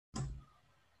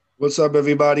What's up,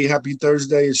 everybody? Happy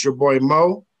Thursday. It's your boy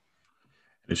Mo.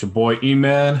 It's your boy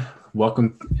E-Man.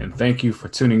 Welcome and thank you for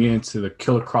tuning in to the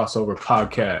Killer Crossover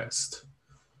podcast.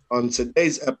 On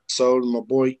today's episode, my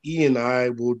boy E and I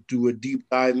will do a deep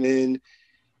dive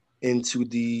into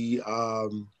the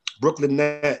Brooklyn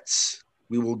Nets.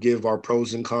 We will give our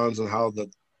pros and cons on how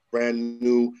the brand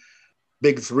new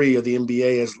Big Three of the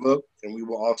NBA has looked, and we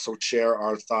will also share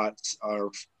our thoughts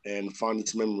and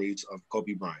fondest memories of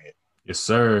Kobe Bryant. Yes,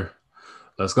 sir.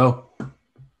 Let's go.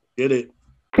 Get it.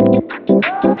 All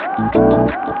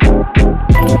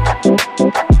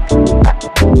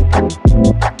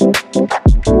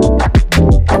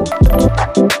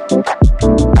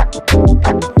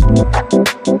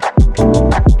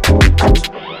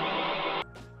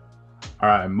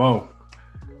right, Mo.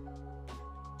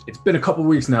 It's been a couple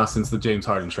weeks now since the James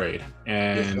Harden trade,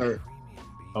 and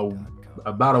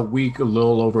about a week, a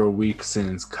little over a week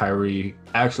since Kyrie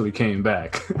actually came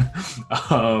back.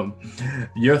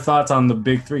 Your thoughts on the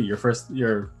Big Three? Your first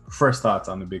thoughts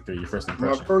on the Big Three? Your first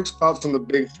impression? My first thoughts on the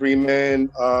Big Three, man.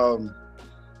 I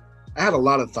had a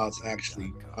lot of thoughts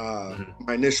actually.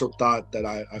 My initial thought that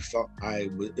I felt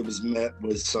it was met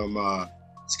with some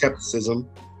skepticism,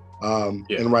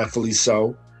 and rightfully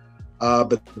so.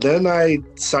 But then I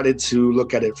decided to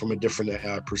look at it from a different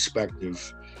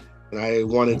perspective, and I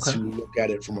wanted to look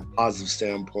at it from a positive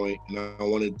standpoint, and I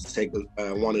wanted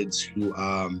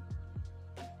to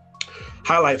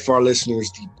highlight for our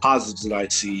listeners the positives that I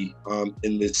see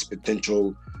in this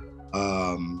potential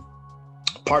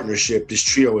partnership, this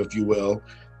trio, if you will,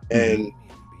 and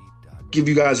give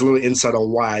you guys a little insight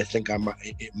on why I think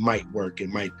it might work. It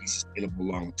might be sustainable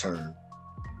long term.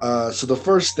 So the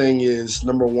first thing is,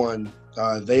 number one,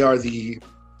 they are the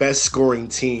best scoring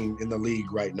team in the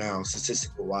league right now,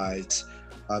 statistical wise.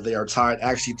 They are tied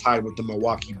with the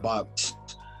Milwaukee Bucks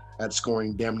at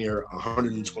scoring damn near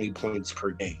 120 points per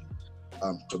game.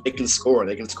 So they can score.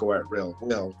 They can score at real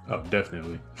will. Oh,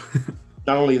 definitely.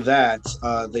 Not only that,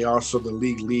 they are also the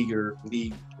league leader,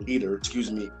 in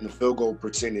the field goal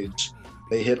percentage.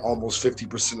 They hit almost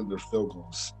 50% of their field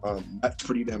goals. That's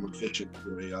pretty damn efficient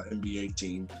for a NBA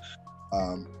team.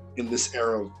 In this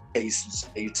era of pace and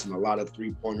space and a lot of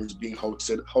three-pointers being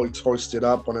hosted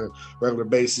up on a regular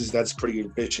basis, that's pretty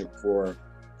efficient for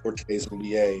today's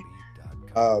NBA.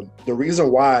 The reason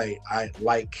why I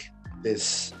like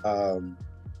this trio,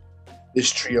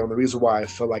 and the reason why I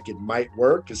feel like it might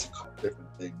work is a couple different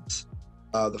things.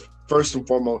 The first and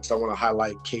foremost, I want to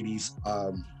highlight KD's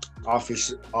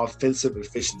offensive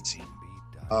efficiency.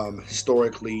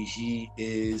 Historically, he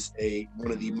is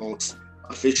one of the most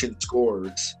efficient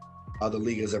scorers the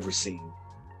league has ever seen.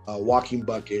 Walking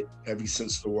bucket, every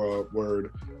sense of the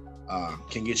word,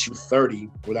 can get you 30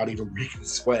 without even breaking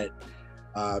sweat.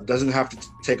 Doesn't have to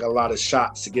take a lot of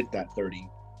shots to get that 30.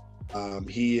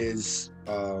 He is,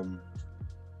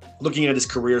 looking at his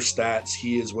career stats,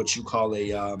 he is what you call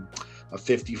a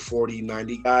 50, 40,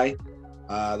 90 guy.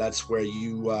 That's where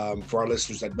you, for our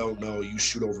listeners that don't know, you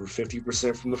shoot over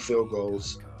 50% from the field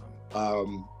goals,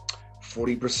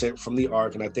 40% from the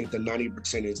arc, and I think the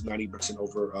 90% is 90%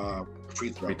 over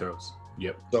free throws.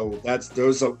 Yep. So that's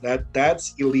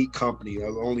elite company.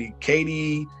 Only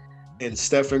KD and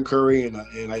Stephen Curry and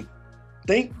I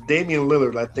think Damian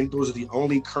Lillard. I think those are the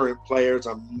only current players.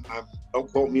 Don't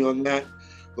quote me on that.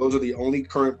 Those are the only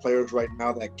current players right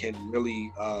now that can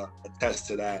really attest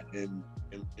to that and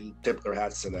tip their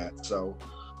hats to that. So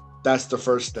that's the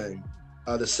first thing.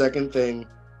 The second thing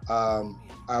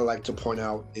I like to point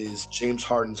out is James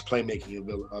Harden's playmaking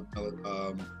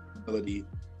ability,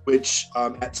 which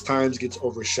at times gets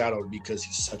overshadowed because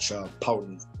he's such a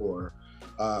potent scorer.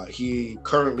 He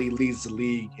currently leads the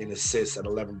league in assists at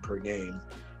 11 per game.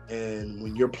 And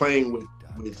when you're playing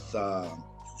with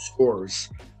scorers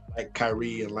like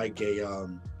Kyrie and like a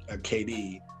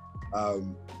KD,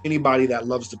 anybody that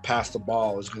loves to pass the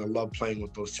ball is going to love playing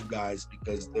with those two guys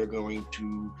because they're going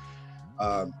to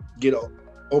get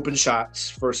open shots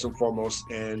first and foremost,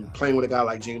 and playing with a guy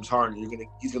like James Harden,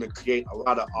 he's gonna create a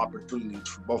lot of opportunities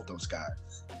for both those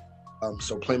guys.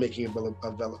 So playmaking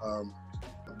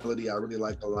ability, I really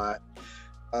like a lot.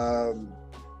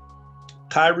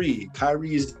 Kyrie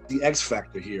is the X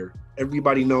factor here.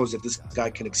 Everybody knows that this guy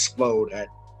can explode at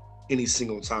any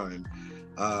single time.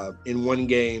 In one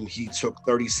game, he took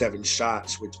 37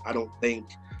 shots, which I don't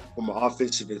think, from an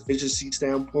offensive efficiency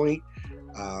standpoint,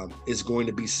 is going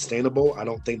to be sustainable. I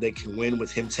don't think they can win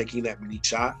with him taking that many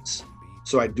shots.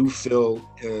 So I do feel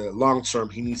long term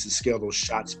he needs to scale those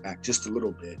shots back just a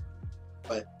little bit.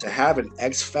 But to have an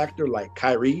X factor like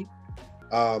Kyrie,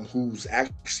 who's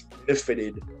actually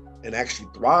benefited and actually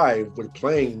thrive with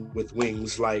playing with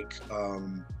wings like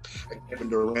Kevin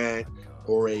Durant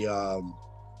or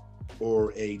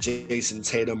a Jason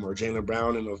Tatum or Jaylen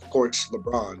Brown, and of course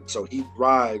LeBron. So he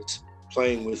thrived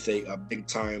playing with a big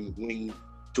time wing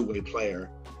two-way player.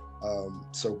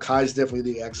 So Kai's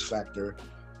definitely the X factor.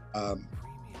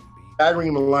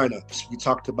 Staggering the lineups, we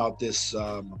talked about this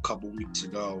a couple weeks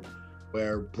ago,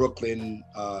 where Brooklyn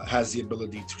has the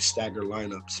ability to stagger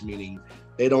lineups, meaning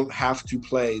they don't have to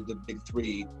play the big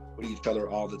three with each other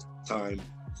all the time.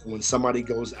 So when somebody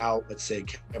goes out, let's say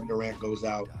Kevin Durant goes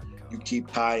out, you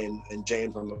keep Kai and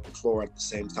James on the floor at the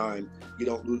same time. You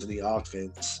don't lose any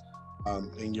offense,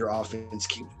 and your offense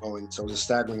keeps going. So the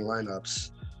staggering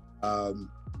lineups,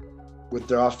 with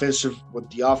the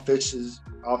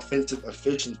offensive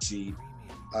efficiency,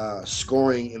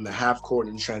 scoring in the half court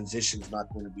and transition is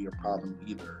not going to be a problem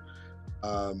either.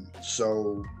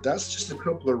 So that's just a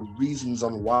couple of reasons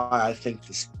on why I think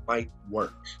this might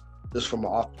work. Just from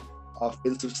an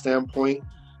offensive standpoint,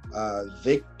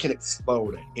 they can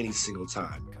explode at any single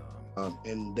time,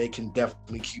 and they can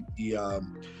definitely keep the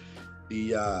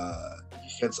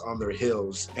defense on their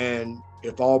heels. And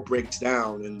if all breaks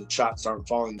down and the shots aren't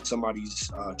falling, somebody's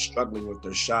struggling with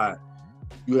their shot,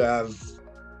 you have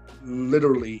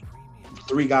literally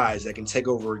 3 guys that can take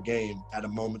over a game at a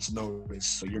moment's notice.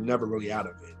 So you're never really out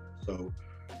of it. So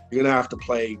you're gonna have to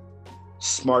play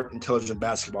smart, intelligent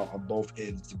basketball on both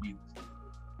ends to beat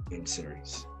the game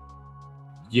series.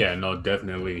 Yeah, no,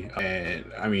 definitely. And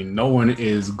I mean, no one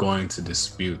is going to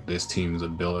dispute this team's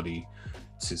ability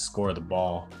to score the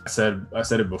ball. I said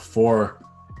it before.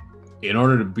 In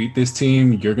order to beat this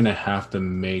team, you're going to have to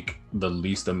make the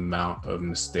least amount of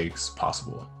mistakes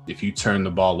possible. If you turn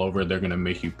the ball over, they're going to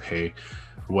make you pay,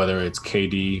 whether it's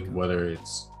KD, whether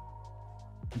it's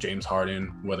James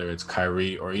Harden, whether it's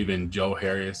Kyrie, or even Joe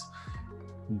Harris,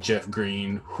 Jeff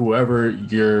Green, whoever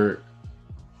you're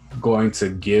going to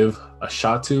give a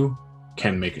shot to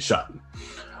can make a shot.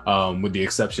 With the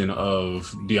exception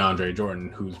of DeAndre Jordan,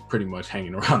 who's pretty much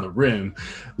hanging around the rim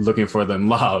looking for them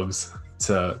lobs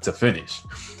to finish.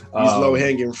 He's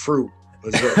low-hanging fruit,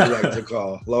 is what we like to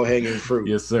call low-hanging fruit.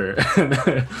 Yes, sir.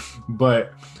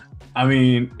 But I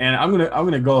mean, and I'm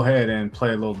gonna go ahead and play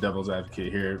a little devil's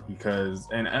advocate here, because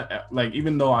like,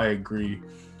 even though I agree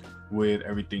with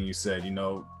everything you said, you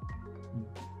know,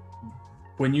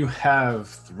 when you have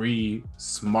 3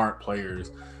 smart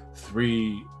players,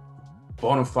 3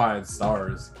 bona fide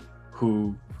stars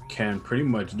who can pretty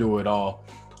much do it all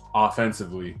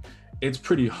offensively, it's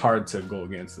pretty hard to go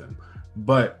against them.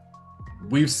 But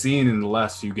we've seen in the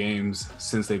last few games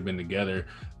since they've been together,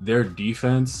 their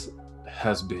defense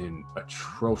has been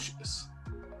atrocious.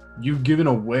 You've given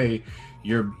away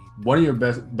one of your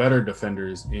better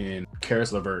defenders in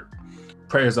Karis LeVert.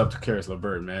 Prayers up to Karis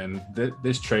LeVert, man.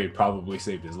 This trade probably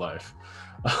saved his life.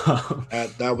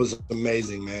 That was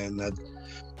amazing, man.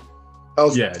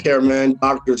 Healthcare, man.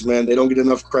 Doctors, man, they don't get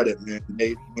enough credit, man.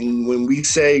 When we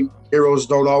say heroes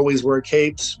don't always wear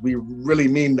capes, we really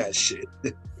mean that shit.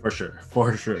 For sure.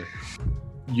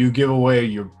 You give away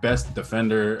your best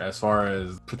defender as far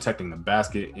as protecting the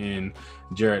basket in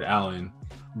Jared Allen.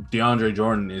 DeAndre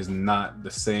Jordan is not the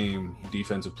same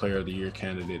defensive player of the year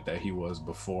candidate that he was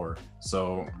before.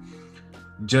 So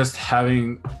just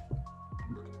having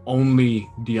only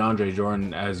DeAndre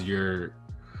Jordan as your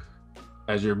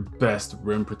best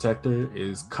rim protector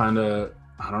is kind of,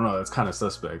 I don't know, it's kind of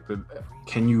suspect.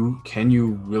 Can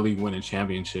you really win a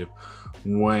championship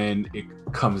when it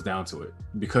comes down to it?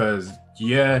 Because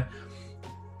yeah,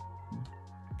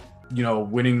 you know,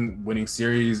 winning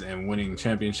series and winning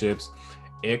championships,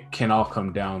 it can all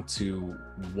come down to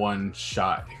one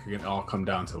shot. It can all come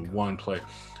down to one play.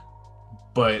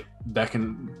 But that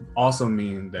can also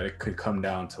mean that it could come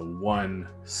down to one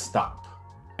stop.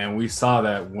 And we saw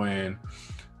that when,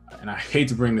 and I hate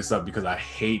to bring this up because I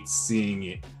hate seeing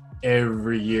it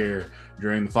every year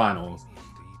during the finals,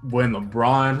 when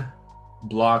LeBron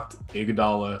blocked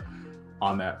Iguodala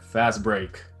on that fast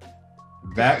break,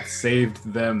 that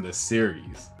saved them the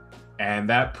series. And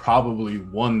that probably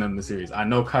won them the series. I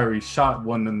know Kyrie's shot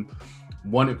won the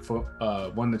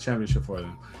championship for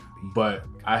them, but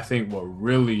I think what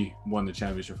really won the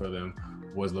championship for them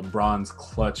was LeBron's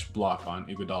clutch block on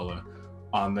Iguodala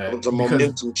on that. It was a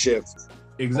momentum shift.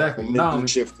 Exactly.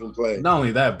 Shift in play. Not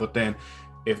only that, but then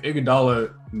if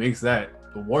Iguodala makes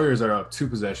that, the Warriors are up 2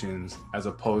 possessions as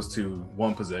opposed to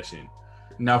 1 possession.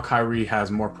 Now Kyrie has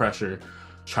more pressure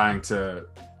trying to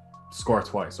score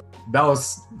twice. That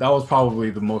was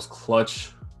probably the most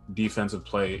clutch defensive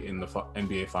play in the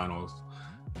NBA Finals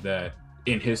that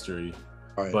in history,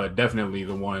 right. But definitely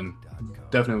the one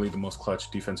definitely the most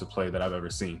clutch defensive play that I've ever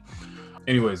seen.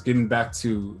 Anyways, getting back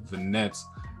to the Nets,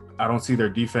 I don't see their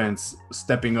defense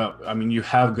stepping up. I mean, you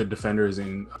have good defenders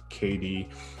in KD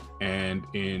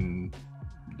and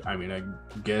I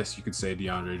guess you could say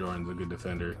DeAndre Jordan's a good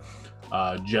defender.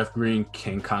 Jeff Green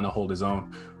can kind of hold his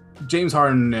own. James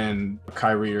Harden and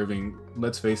Kyrie Irving,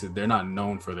 let's face it, they're not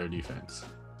known for their defense.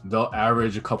 They'll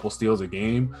average a couple steals a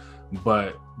game,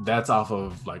 but that's off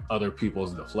of like other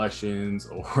people's deflections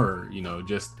or,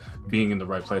 just being in the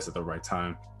right place at the right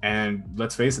time. And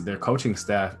let's face it, their coaching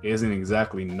staff isn't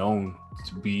exactly known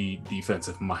to be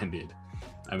defensive minded.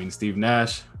 I mean, Steve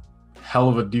Nash, hell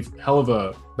of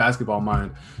a basketball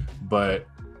mind, but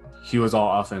he was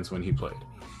all offense when he played.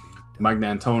 Mike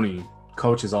D'Antoni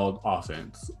coaches all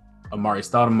offense. Amari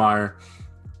Stoudemire,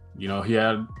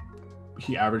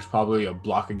 he averaged probably a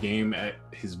block a game at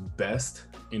his best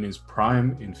in his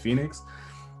prime in Phoenix.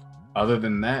 Other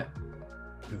than that,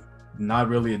 not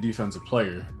really a defensive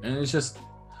player. And it's just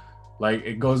like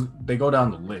they go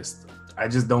down the list. I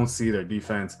just don't see their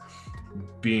defense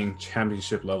being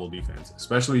championship level defense,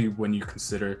 especially when you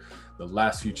consider the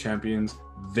last few champions.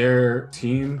 Their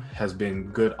team has been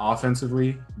good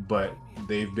offensively, but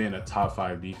they've been a top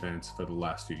 5 defense for the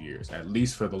last few years, at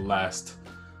least for the last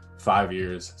 5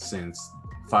 or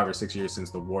 6 years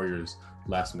since the Warriors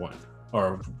last won,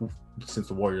 or since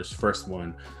the Warriors first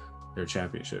won their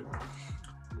championship.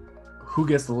 Who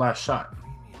gets the last shot?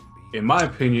 In my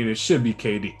opinion, it should be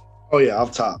KD. Oh yeah,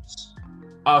 off tops.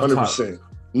 100%.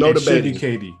 No debating. It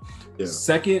should be KD.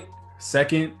 Yeah.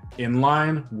 Second in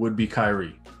line would be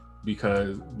Kyrie,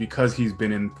 because he's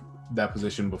been in that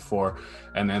position before,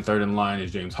 and then third in line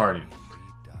is James Harden.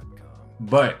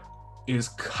 But is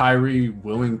Kyrie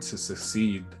willing to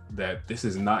succeed that this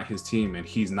is not his team and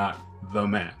he's not the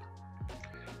man?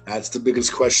 That's the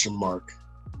biggest question mark.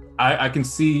 I can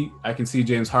see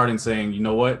James Harden saying, you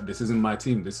know what, this isn't my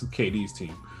team, this is KD's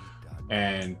team.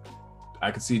 And I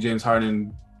could see James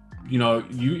Harden,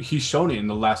 he's shown it in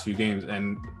the last few games,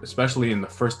 and especially in the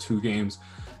first 2 games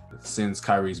since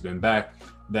Kyrie's been back,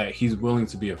 that he's willing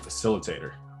to be a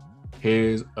facilitator.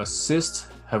 His assists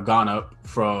have gone up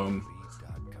from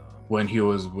when he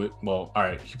was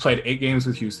he played 8 games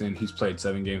with Houston. He's played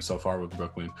 7 games so far with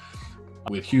Brooklyn.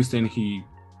 With Houston, he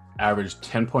averaged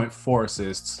 10.4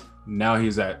 assists. Now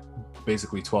he's at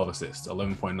basically 12 assists,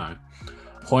 11.9.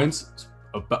 Points,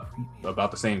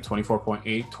 about the same,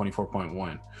 24.8,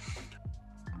 24.1.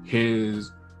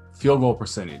 His field goal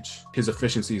percentage, his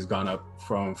efficiency has gone up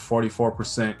from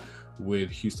 44% with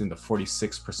Houston to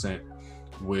 46%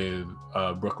 with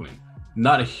Brooklyn.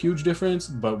 Not a huge difference,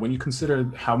 but when you consider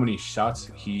how many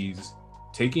shots he's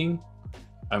taking,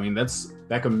 I mean,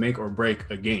 that could make or break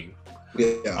a game.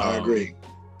 Yeah, I agree.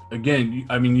 Again,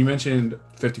 I mean, you mentioned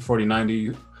 50, 40,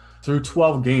 90. Through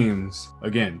 12 games,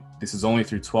 again, this is only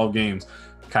through 12 games,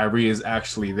 Kyrie is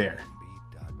actually there.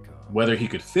 Whether he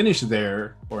could finish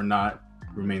there or not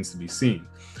remains to be seen.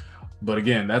 But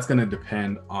again, that's going to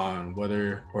depend on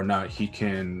whether or not he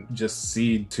can just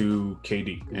cede to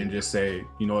KD and just say,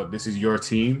 you know what, this is your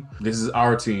team. This is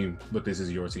our team, but this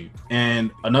is your team.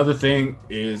 And another thing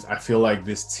is, I feel like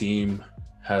this team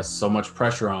has so much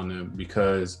pressure on them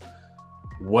because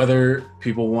whether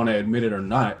people want to admit it or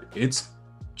not, it's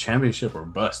championship or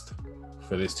bust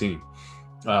for this team.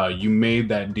 You made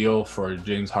that deal for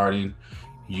James Harden.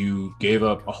 You gave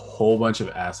up a whole bunch of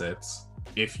assets.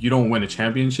 If you don't win a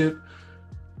championship,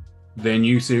 then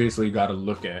you seriously got to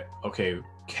look at, okay,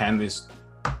 can this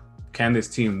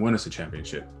team win us a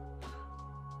championship?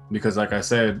 Because like I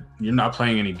said, you're not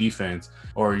playing any defense,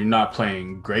 or you're not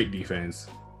playing great defense,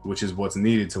 which is what's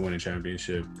needed to win a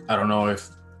championship. I don't know if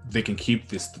they can keep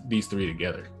these 3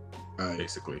 together. Right.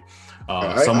 Basically,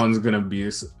 someone's gonna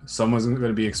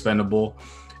be expendable,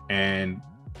 and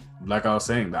like I was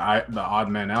saying, the odd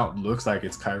man out looks like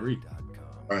it's Kyrie.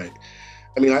 Right.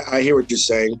 I mean, I hear what you're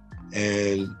saying,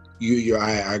 and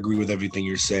I agree with everything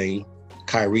you're saying.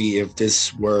 Kyrie, if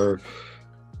this were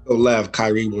left,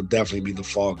 Kyrie will definitely be the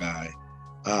fall guy.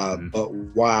 But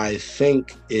why I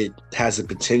think it has the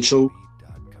potential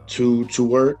to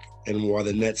work, and why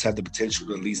the Nets have the potential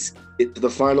to at least get to the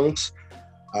finals,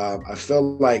 I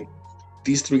feel like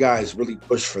these 3 guys really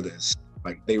pushed for this.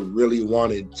 Like, they really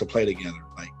wanted to play together.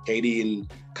 Like, KD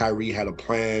and Kyrie had a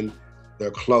plan.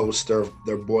 They're close.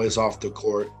 They're boys off the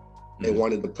court. They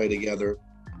wanted to play together.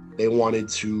 They wanted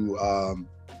to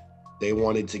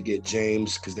get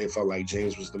James because they felt like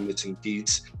James was the missing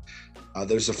piece.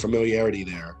 There's a familiarity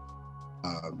there.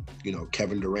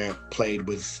 Kevin Durant played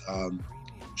with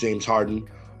James Harden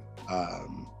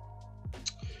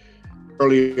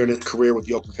earlier in his career with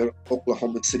the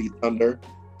Oklahoma City Thunder,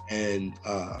 and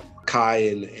Kai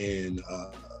and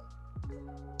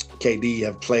KD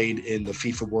have played in the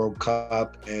FIFA World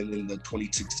Cup and in the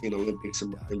 2016 Olympics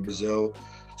in Brazil,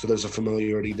 so there's a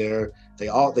familiarity there. They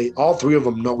all three of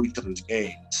them know each other's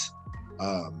games,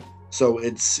 so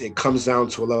it comes down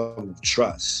to a level of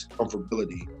trust,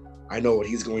 comfortability. I know what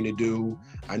he's going to do.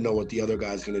 I know what the other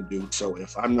guy's going to do. So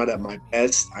if I'm not at my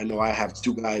best, I know I have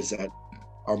two guys that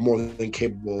are more than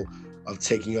capable of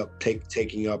taking up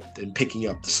and picking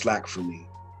up the slack for me.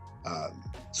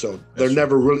 So they're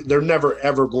never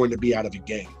ever going to be out of a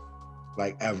game,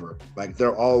 like ever. Like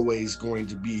they're always going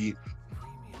to be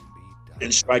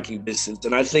in striking distance.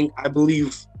 And I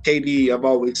believe KD. I've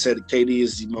always said KD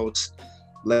is the most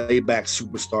laid back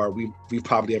superstar we've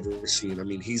probably ever seen. I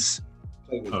mean, he's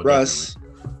playing with Russ,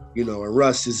 and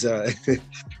Russ is a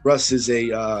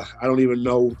I don't even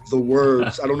know the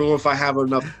words. I don't know if I have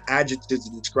enough adjectives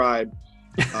to describe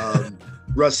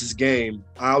Russ's game.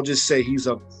 I'll just say he's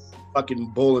a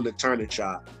fucking bull in the china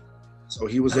shop. So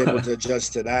he was able to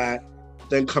adjust to that.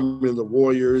 Then coming in the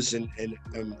Warriors and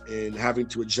having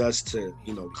to adjust to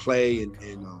Clay and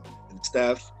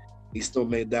Steph, he still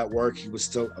made that work. He was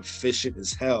still efficient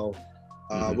as hell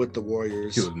with the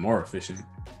Warriors. He was more efficient.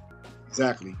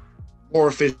 Exactly, more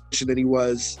efficient than he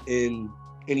was in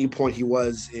any point he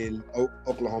was in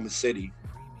Oklahoma City.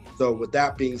 So with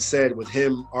that being said, with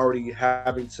him already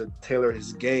having to tailor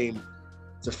his game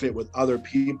to fit with other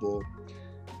people,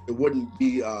 it wouldn't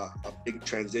be a big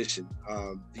transition.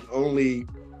 The only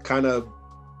kind of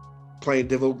playing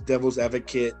devil's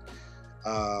advocate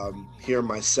here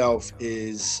myself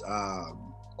is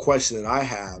question that I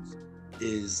have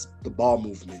is the ball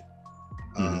movement.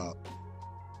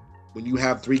 When you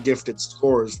have three gifted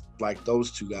scorers like those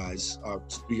three guys,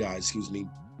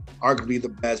 arguably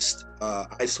the best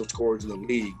ISO scorers in the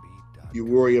league, you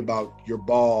worry about your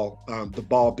ball, the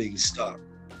ball being stuck.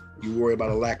 You worry about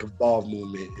a lack of ball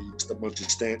movement and just a bunch of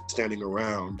standing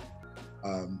around.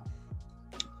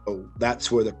 So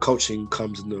that's where the coaching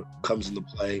comes into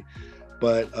play.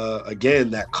 But again,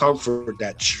 that comfort,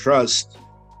 that trust.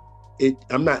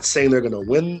 I'm not saying they're going to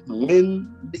win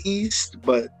the East,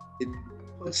 but it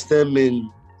puts them in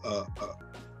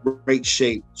great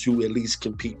shape to at least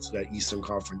compete for that Eastern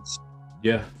Conference.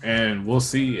 Yeah, and we'll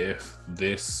see if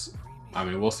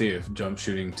jump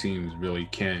shooting teams really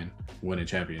can win a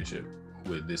championship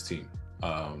with this team.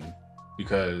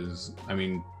 Because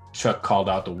Chuck called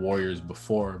out the Warriors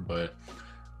before, but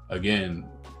again,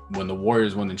 when the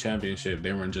Warriors won the championship,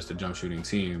 they weren't just a jump shooting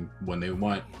team.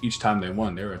 Each time they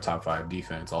won, they were a top 5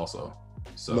 defense also.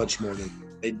 So much more than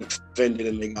they defended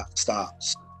and they got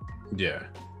stops. Yeah.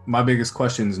 My biggest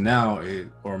question now is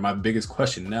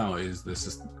the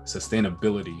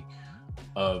sustainability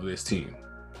of this team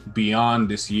beyond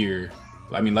this year.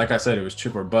 Like I said, it was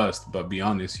chip or bust, but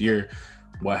beyond this year,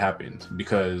 what happened?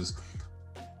 Because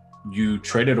you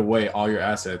traded away all your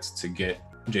assets to get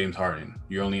James Harden.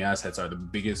 Your only assets are the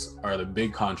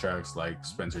big contracts like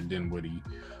Spencer Dinwiddie,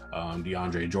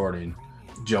 DeAndre Jordan,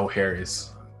 Joe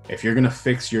Harris. If you're gonna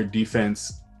fix your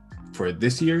defense for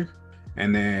this year,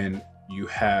 and then you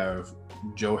have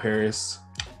Joe Harris,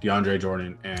 DeAndre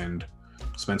Jordan, and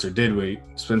Spencer Dinwiddie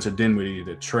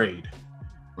to trade.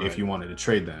 Right. If you wanted to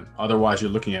trade them. Otherwise, you're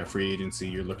looking at free agency.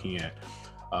 You're looking at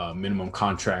minimum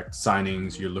contract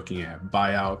signings. You're looking at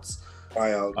buyouts.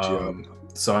 Yeah.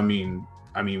 So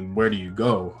where do you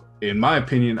go? In my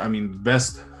opinion, the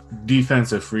best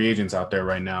defensive free agents out there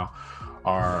right now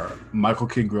are Michael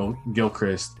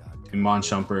Kidd-Gilchrist, Iman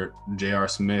Shumpert, J.R.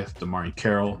 Smith, Damari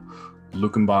Carroll,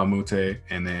 Luke Mbah-a-Moute,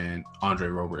 and then Andre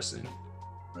Roberson.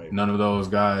 Right. None of those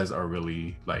guys are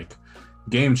really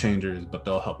game changers, but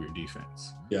they'll help your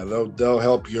defense. Yeah, they'll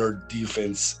help your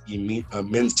defense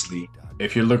immensely.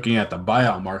 If you're looking at the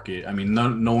buyout market,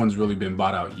 no one's really been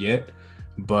bought out yet,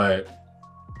 but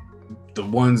the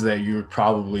ones that you're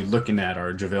probably looking at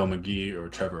are JaVale McGee or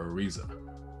Trevor Ariza.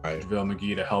 Right. JaVale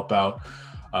McGee to help out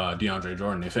DeAndre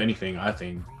Jordan. If anything, I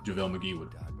think JaVale McGee would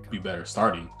be better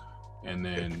starting, and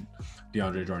then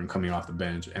DeAndre Jordan coming off the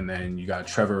bench, and then you got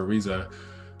Trevor Ariza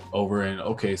over in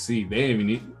OKC. They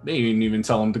didn't even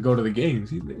tell him to go to the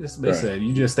games. They said,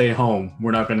 "You just stay home.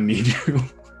 We're not going to need you."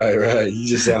 Right. You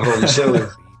just at home chilling.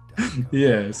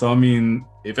 Yeah. So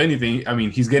if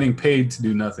anything, he's getting paid to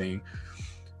do nothing.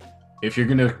 If you're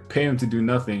going to pay him to do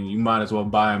nothing, you might as well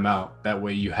buy him out. That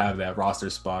way you have that roster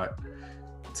spot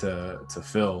to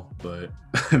fill. But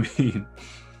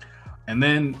and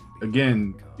then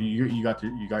again, you got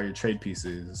your trade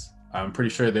pieces. I'm pretty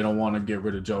sure they don't want to get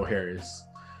rid of Joe Harris.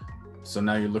 So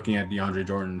now you're looking at DeAndre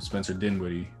Jordan, Spencer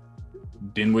Dinwiddie.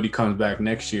 Dinwiddie comes back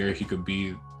next year. He could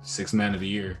be 6th man of the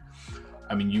year.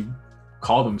 You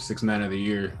called him 6th man of the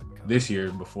year this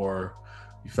year before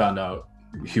we found out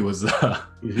he was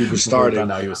starting.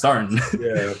 Found out he was starting.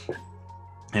 Yeah.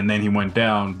 And then he went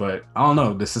down, but I don't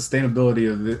know. The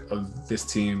sustainability of this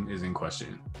team is in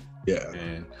question. Yeah.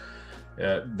 And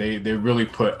they really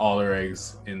put all their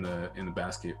eggs in the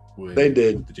basket. They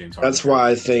did. The James Harden. That's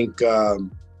why I think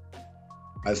I'm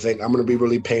going to be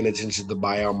really paying attention to the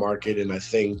buyout market, and I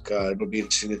think it'll be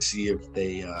interesting to see if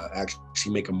they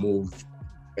actually make a move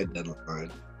at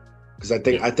deadline, because I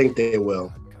think they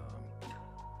will.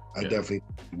 I definitely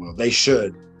will. They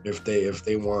should, if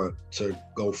they want to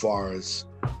go far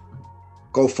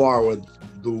with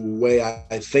the way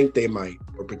I think they might,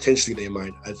 or potentially they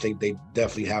might. I think they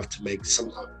definitely have to make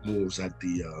some moves at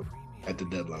the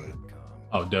deadline.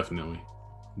 Oh, definitely.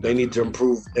 They need to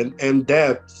improve, and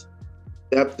depth.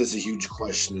 Depth is a huge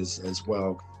question as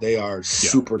well. They are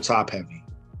super top heavy,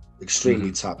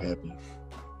 extremely top heavy.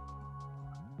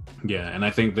 Yeah, and I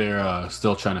think they're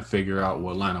still trying to figure out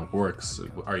what lineup works.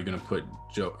 Are you going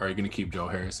to keep Joe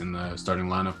Harris in the starting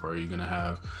lineup, or are you going to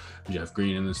have Jeff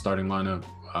Green in the starting lineup?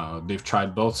 They've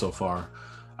tried both so far.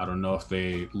 I don't know if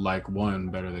they like one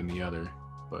better than the other,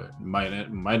 but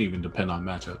it might even depend on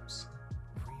matchups.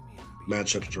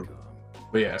 True.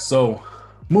 But yeah, so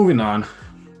moving on.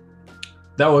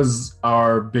 That was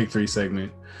our Big Three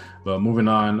segment. But moving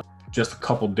on, just a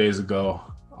couple days ago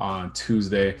on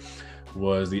Tuesday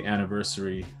was the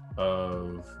anniversary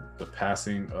of the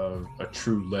passing of a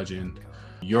true legend.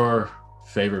 Your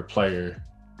favorite player.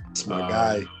 It's my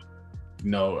guy.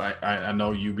 No, I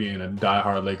know you being a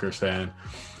diehard Lakers fan.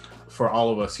 For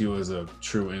all of us, he was a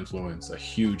true influence, a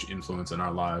huge influence in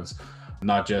our lives,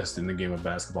 not just in the game of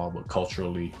basketball, but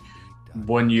culturally.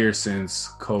 1 year since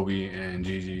Kobe and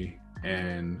Gigi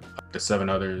and the 7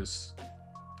 others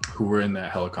who were in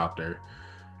that helicopter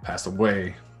passed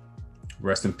away.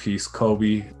 Rest in peace,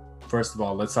 Kobe. First of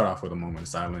all, let's start off with a moment of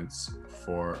silence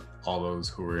for all those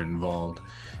who were involved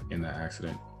in that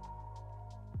accident.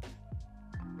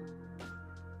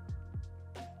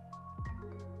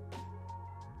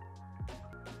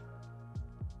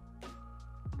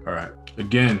 All right.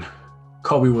 Again,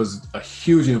 Kobe was a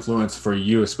huge influence for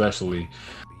you, especially.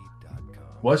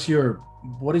 What is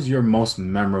your most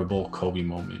memorable Kobe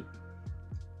moment?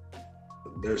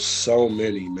 There's so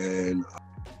many, man.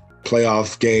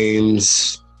 Playoff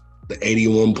games, the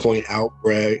 81-point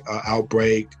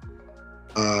outbreak.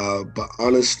 But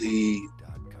honestly,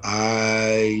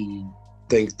 I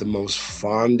think the most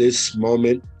fondest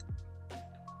moment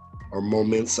or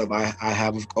moments I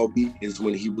have of Kobe is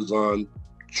when he was on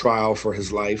trial for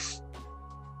his life.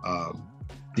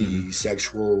 The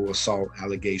sexual assault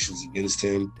allegations against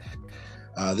him.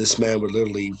 This man would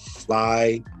literally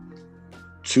fly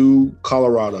to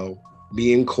Colorado,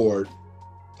 be in court,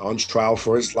 on trial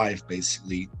for his life,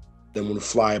 basically. Then would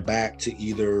fly back to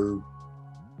either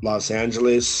Los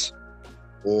Angeles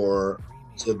or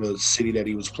to the city that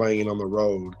he was playing in on the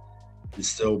road and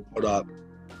still put up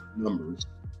numbers.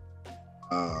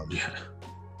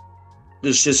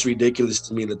 It's just ridiculous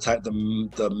to me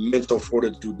the mental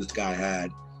fortitude this guy had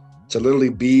to literally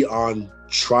be on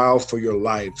trial for your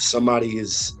life. Somebody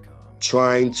is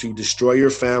trying to destroy your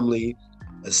family,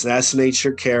 assassinate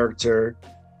your character,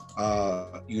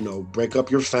 break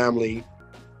up your family,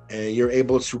 and you're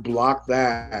able to block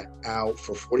that out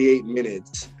for 48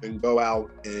 minutes and go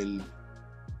out and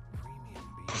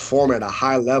perform at a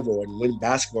high level and win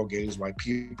basketball games while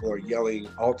people are yelling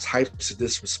all types of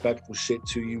disrespectful shit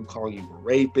to you, calling you a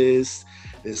rapist,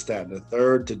 this, that, and the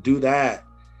third. To do that,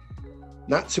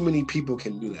 not too many people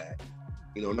can do that.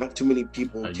 Not too many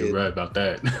people You're right about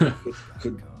that.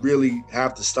 could really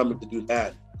have the stomach to do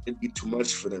that. It'd be too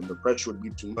much for them. The pressure would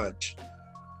be too much.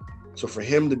 So for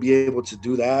him to be able to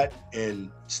do that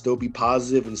and still be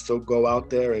positive and still go out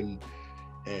there and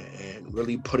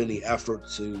really put in the effort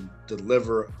to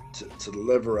deliver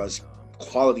us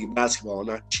quality basketball and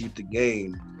not cheat the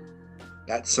game,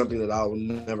 that's something that I will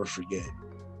never forget.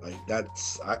 Like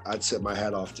I'd set my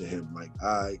hat off to him. Like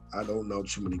I don't know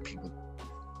too many people.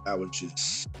 That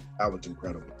was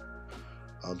incredible.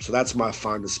 So that's my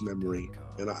fondest memory.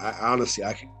 And I honestly,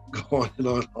 I can go on and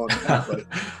on that, but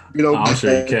I'm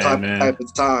sure you can, man. Type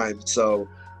of time. So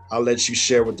I'll let you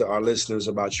share with our listeners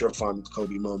about your fondest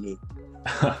Kobe moment.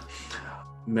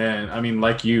 Man, I mean,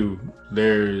 like you,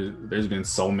 there's been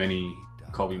so many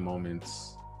Kobe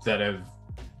moments that have,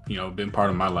 been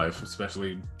part of my life,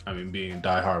 especially, being a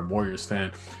diehard Warriors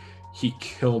fan. He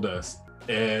killed us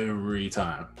every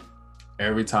time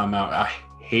out. I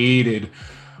hated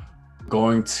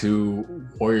going to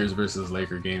Warriors versus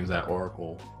Laker games at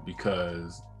Oracle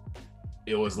because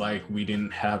it was like we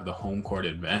didn't have the home court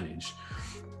advantage.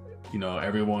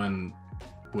 Everyone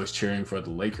was cheering for the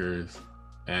Lakers,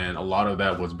 and a lot of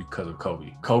that was because of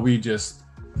Kobe. Kobe just,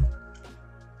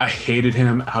 I hated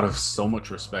him out of so much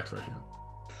respect for him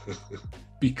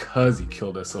because he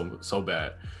killed us so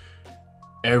bad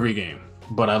every game.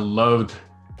 But I loved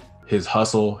his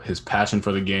hustle, his passion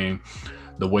for the game,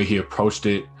 the way he approached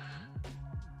it,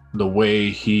 the way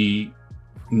he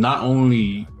not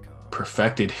only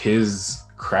perfected his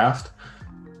craft,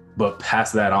 but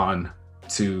passed that on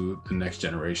to the next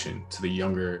generation, to the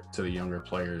younger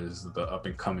players, the up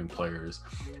and coming players.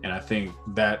 And I think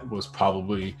that was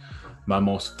probably my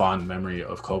most fond memory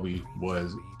of Kobe,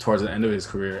 was towards the end of his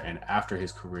career and after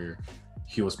his career,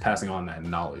 he was passing on that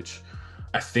knowledge.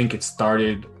 I think it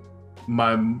started,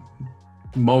 my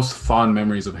most fond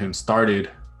memories of him started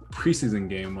preseason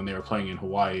game when they were playing in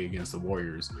Hawaii against the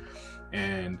Warriors,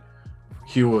 and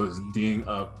he was D'ing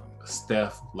up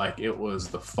Steph like it was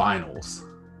the finals.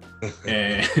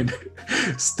 And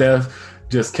Steph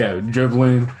just kept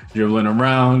dribbling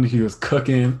around. He was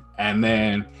cooking, and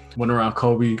then went around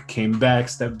Kobe, came back,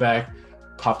 stepped back,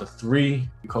 popped a three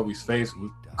in Kobe's face.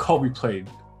 Kobe played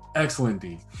excellent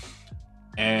D.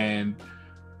 And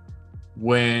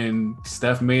when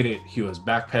Steph made it, he was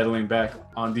backpedaling back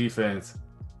on defense,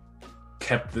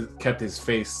 kept his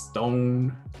face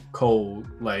stone cold,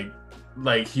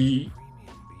 like he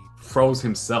froze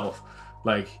himself,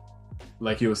 like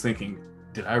he was thinking,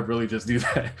 did I really just do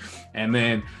that? And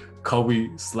then Kobe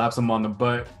slaps him on the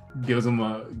butt, gives him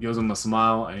a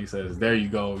smile, and he says, "There you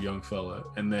go, young fella."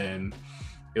 And then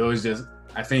it was just,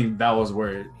 I think that was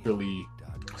where it really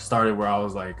started, where I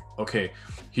was like, okay,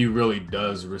 he really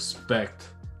does respect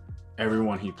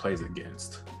everyone he plays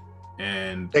against,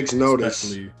 and takes notice.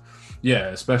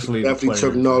 Especially definitely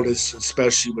took notice,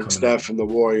 especially with Steph and the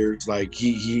Warriors. Like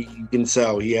he you can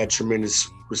tell he had tremendous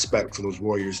respect for those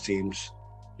Warriors teams.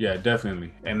 Yeah,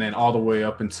 definitely. And then all the way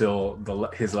up until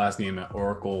his last game at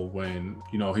Oracle, when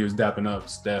he was dapping up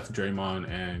Steph, Draymond,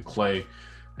 and Clay,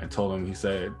 and told him, he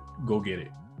said, "Go get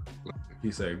it." He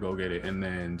said, "Go get it." And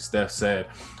then Steph said,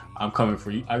 "I'm coming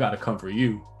for you. I got to come for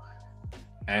you."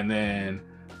 And then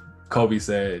Kobe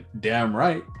said, "Damn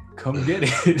right, come get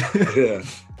it." Yeah.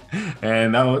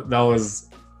 And that was,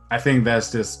 I think that's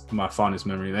just my fondest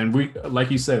memory. And we, like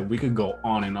you said, we could go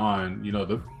on and on.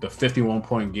 The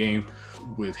 51-point game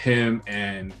with him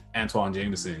and Antoine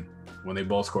Jameson, when they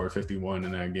both scored 51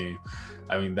 in that game.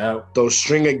 I mean, those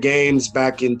string of games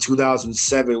back in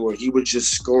 2007 where he was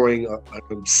just scoring an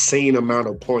insane amount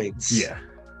of points. Yeah,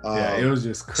 it was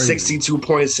just crazy. 62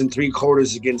 points in 3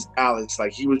 quarters against Dallas.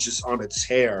 Like, he was just on a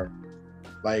tear.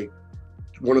 Like,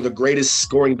 one of the greatest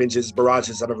scoring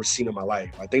barrages I've ever seen in my life.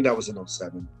 I think that was in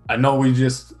 07. I know we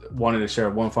just wanted to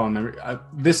share one fond memory.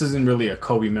 This isn't really a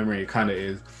Kobe memory, it kind of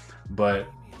is, but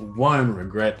one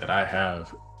regret that I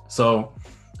have. So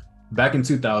back in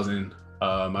 2000,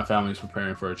 my family was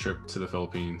preparing for a trip to the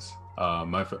Philippines.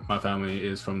 My family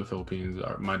is from the Philippines.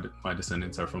 My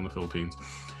descendants are from the Philippines.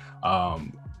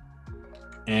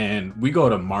 And we go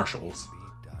to Marshall's,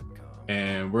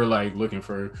 and we're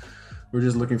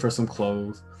just looking for some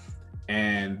clothes.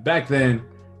 And back then,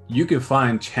 you could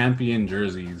find champion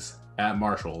jerseys at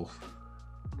Marshall's,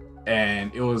 and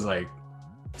it was like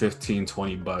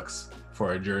 $15-$20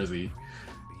 for a jersey.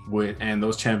 And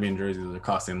those champion jerseys are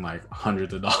costing like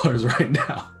hundreds of dollars right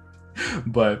now.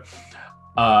 But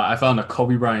I found a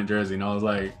Kobe Bryant jersey, and I was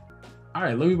like, all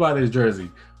right, let me buy this jersey.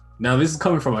 Now, this is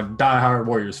coming from a diehard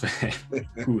Warriors fan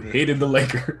who hated the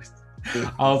Lakers.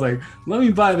 I was like, let me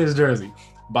buy this jersey.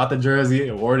 Bought the jersey,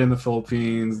 and wore it in the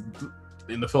Philippines.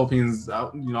 I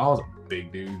was a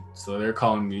big dude, so they're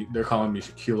calling me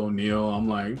Shaquille O'Neal. I'm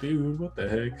like, dude, what the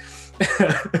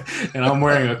heck? And I'm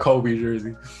wearing a Kobe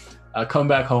jersey. I come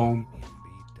back home,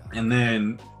 and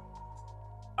then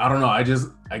I don't know. I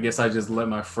guess I just let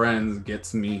my friends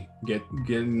get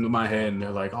into my head, and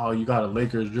they're like, "Oh, you got a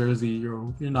Lakers jersey?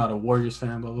 You're not a Warriors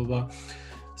fan, blah blah blah."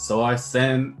 So I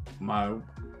send my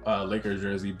Lakers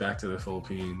jersey back to the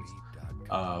Philippines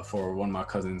for one of my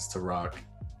cousins to rock,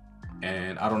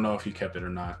 and I don't know if he kept it or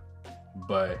not.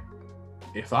 But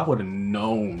if I would have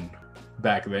known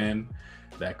back then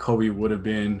that Kobe would have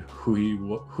been who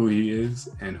he is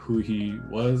and who he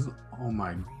was, oh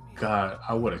my God,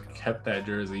 I would have kept that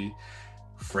jersey,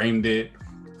 framed it,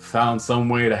 found some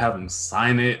way to have him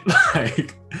sign it.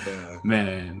 Like, yeah.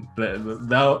 Man,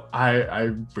 that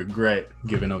I regret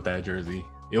giving up that jersey.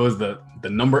 It was the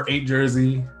number 8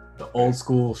 jersey, the old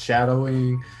school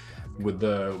shadowing with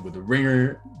the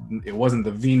ringer. It wasn't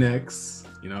the V-necks,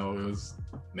 it was,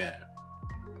 man.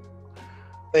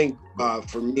 I think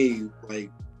for me, like,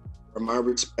 where my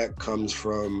respect comes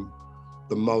from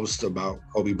the most about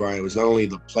Kobe Bryant was not only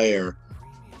the player,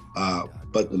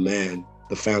 But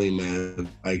the family man,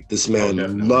 like this man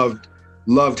definitely.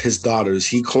 loved his daughters.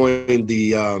 He coined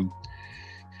the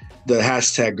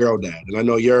hashtag girl dad. And I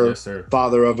know you're Yes, sir.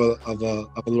 father of a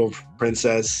little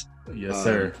princess. Yes,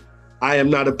 sir. I am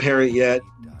not a parent yet,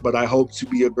 but I hope to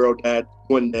be a girl dad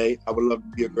one day. I would love to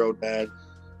be a girl dad,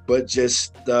 but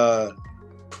just the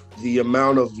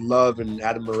amount of love and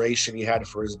admiration he had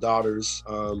for his daughters,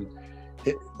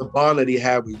 the bond that he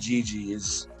had with Gigi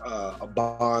is a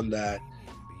bond that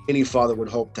any father would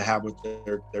hope to have with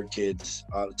their kids.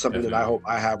 Something that I hope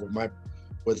I have with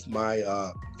my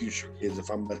future kids, if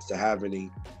I'm blessed to have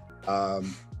any.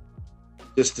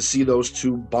 Just to see those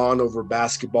two bond over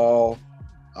basketball.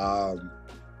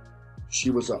 She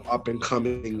was an up and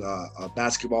coming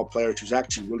basketball player. She was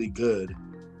actually really good.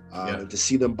 And to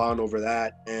see them bond over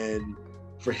that, and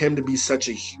for him to be such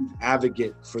a huge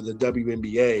advocate for the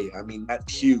WNBA, I mean,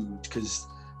 that's huge, because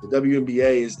the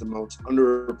WNBA is the most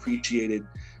underappreciated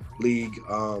league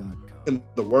in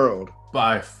the world.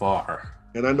 By far.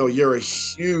 And I know you're a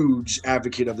huge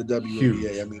advocate of the WNBA.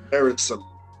 Huge. I mean, there is some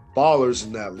ballers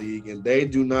in that league, and they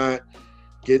do not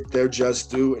get their just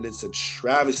due, and it's a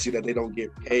travesty that they don't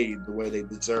get paid the way they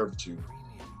deserve to.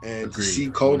 And Agreed. To see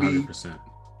Kobe 100%.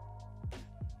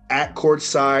 at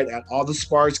courtside at all the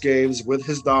Sparks games with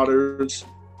his daughters,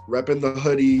 repping the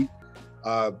hoodie,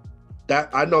 that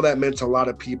I know that meant a lot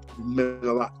to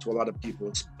a lot of people,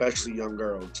 especially young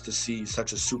girls, to see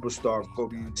such a superstar of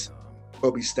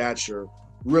Kobe's stature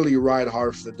really ride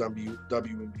hard for the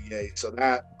WNBA. So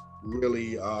that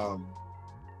really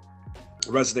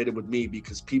resonated with me,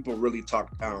 because people really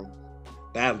talk down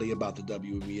badly about the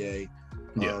WNBA.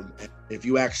 And if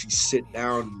you actually sit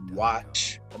down and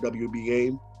watch a WNBA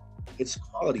game, it's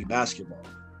quality basketball.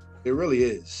 It really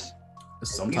is.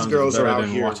 Sometimes these girls are out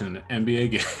here watching an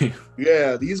NBA game.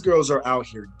 Yeah, these girls are out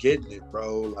here getting it,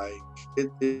 bro. Like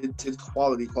it's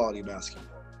quality basketball.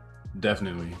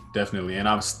 Definitely. And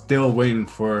I'm still waiting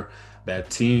for that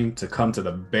team to come to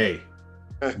the Bay.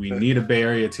 We need a Bay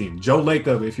Area team. Joe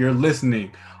Lacob, if you're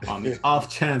listening, on the off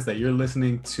chance that you're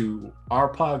listening to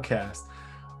our podcast,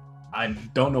 I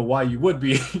don't know why you would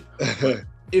be, but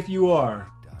if you are,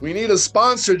 we need a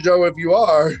sponsor, Joe. If you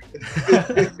are,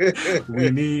 we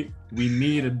need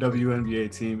a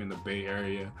WNBA team in the Bay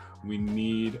Area. We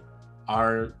need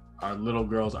our little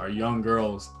girls, our young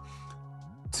girls,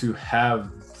 to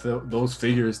have those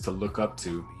figures to look up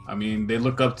to. I mean, they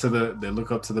look up to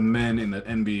the men in the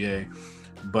NBA,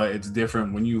 but it's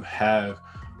different when you have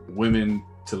women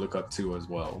to look up to as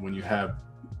well. When you have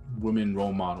women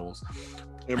role models.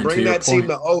 And bring that team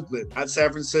to Oakland, not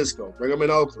San Francisco. Bring them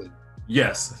in Oakland.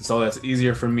 Yes, so that's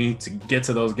easier for me to get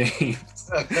to those games.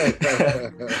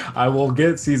 I will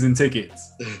get season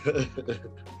tickets.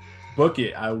 Book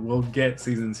it. I will get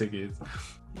season tickets.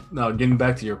 Now, getting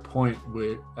back to your point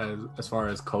with as far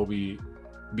as Kobe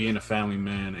being a family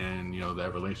man and, you know,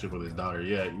 that relationship with his daughter,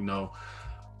 yeah, you know,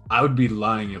 I would be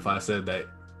lying if I said that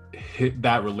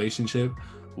that relationship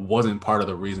wasn't part of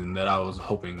the reason that I was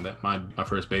hoping that my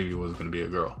first baby was going to be a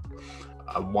girl.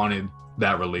 I wanted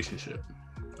that relationship.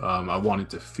 I wanted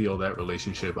to feel that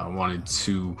relationship. I wanted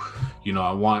to, you know,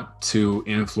 I want to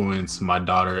influence my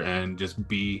daughter and just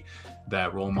be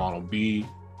that role model, be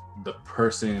the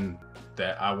person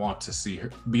that I want to see her,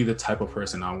 be the type of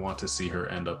person I want to see her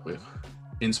end up with.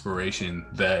 Inspiration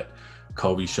that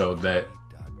Kobe showed, that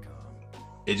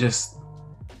it just,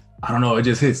 I don't know, it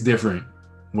just hits different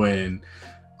when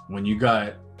you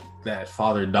got that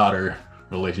father-daughter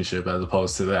relationship as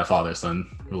opposed to that father-son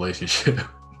relationship.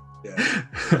 Yeah,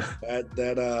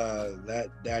 that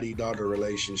daddy-daughter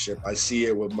relationship, I see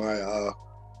it with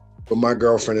my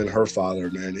girlfriend and her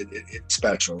father, man. It's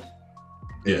special.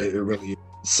 Yeah, it really is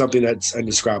something that's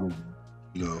indescribable.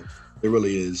 You know, it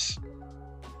really is.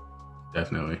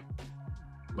 Definitely.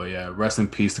 But yeah, rest in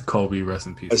peace to Kobe. Rest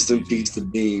in peace. Rest in peace to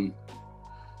Bean.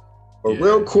 But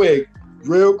real quick,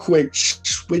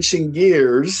 switching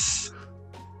gears.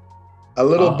 A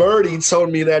little birdie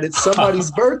told me that it's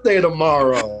somebody's birthday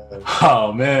tomorrow.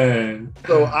 Oh, man.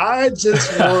 So I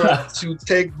just want to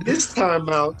take this time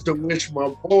out to wish my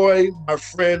boy, my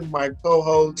friend, my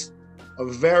co-host a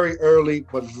very early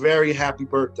but very happy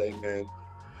birthday, man.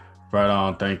 Right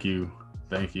on. Thank you.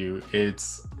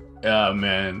 It's,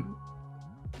 man,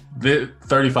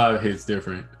 35 hits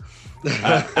different.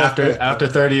 After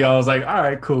 30, I was like, all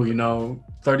right, cool. You know,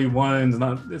 31's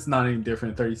not any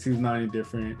different. 32's not any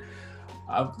different.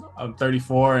 I'm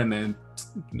 34, and then,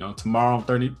 you know, tomorrow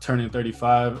I'm turning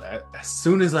 35. As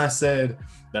soon as I said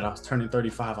that I was turning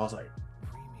 35, I was like,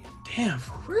 damn,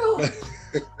 for real? What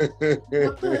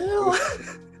the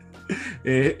hell?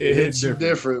 it hits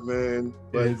different, man.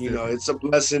 But you know, it's a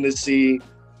blessing to see.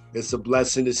 It's a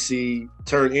blessing to see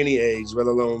turn any age, let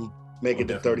alone make it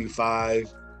to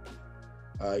 35.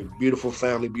 Beautiful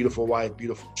family, beautiful wife,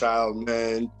 beautiful child,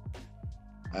 man.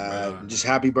 Just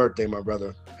happy birthday, my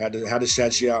brother. Had to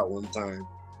shout you out one time.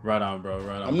 Right on, bro.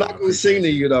 Right on. I'm not gonna sing to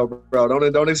you though, bro.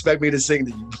 Don't expect me to sing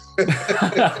to you.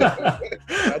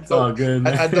 It's all good,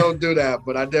 man. I don't do that,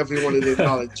 but I definitely wanted to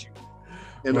acknowledge you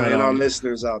and our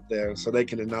listeners out there, so they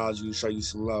can acknowledge you and show you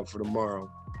some love for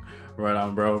tomorrow. Right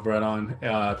on, bro. Right on.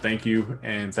 Thank you,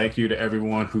 and thank you to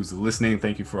everyone who's listening.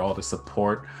 Thank you for all the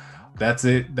support. That's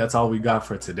it. That's all we got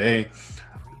for today.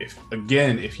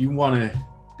 If you want to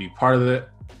be part of the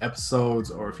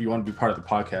episodes, or if you want to be part of the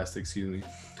podcast,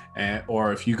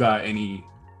 or if you got any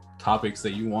topics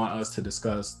that you want us to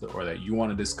discuss or that you want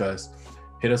to discuss,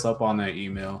 hit us up on that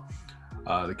email,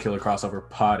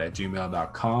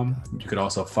 thekillercrossoverpod@gmail.com. You could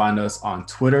also find us on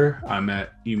Twitter. I'm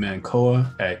at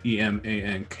emankoa, at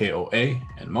EMANKOA,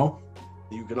 and Mo.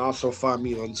 You can also find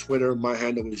me on Twitter. My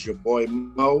handle is your boy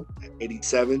Mo at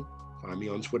 87. Find me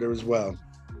on Twitter as well.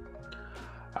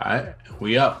 All right,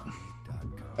 we up.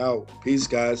 Out. Peace,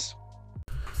 guys.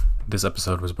 This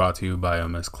episode was brought to you by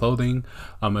MS Clothing,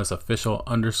 MS_official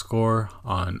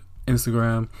on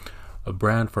Instagram, a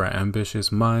brand for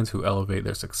ambitious minds who elevate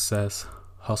their success,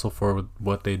 hustle for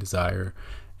what they desire,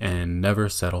 and never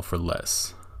settle for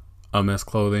less. MS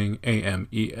Clothing,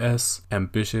 AMES,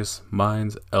 ambitious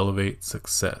minds elevate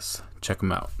success. Check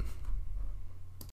them out.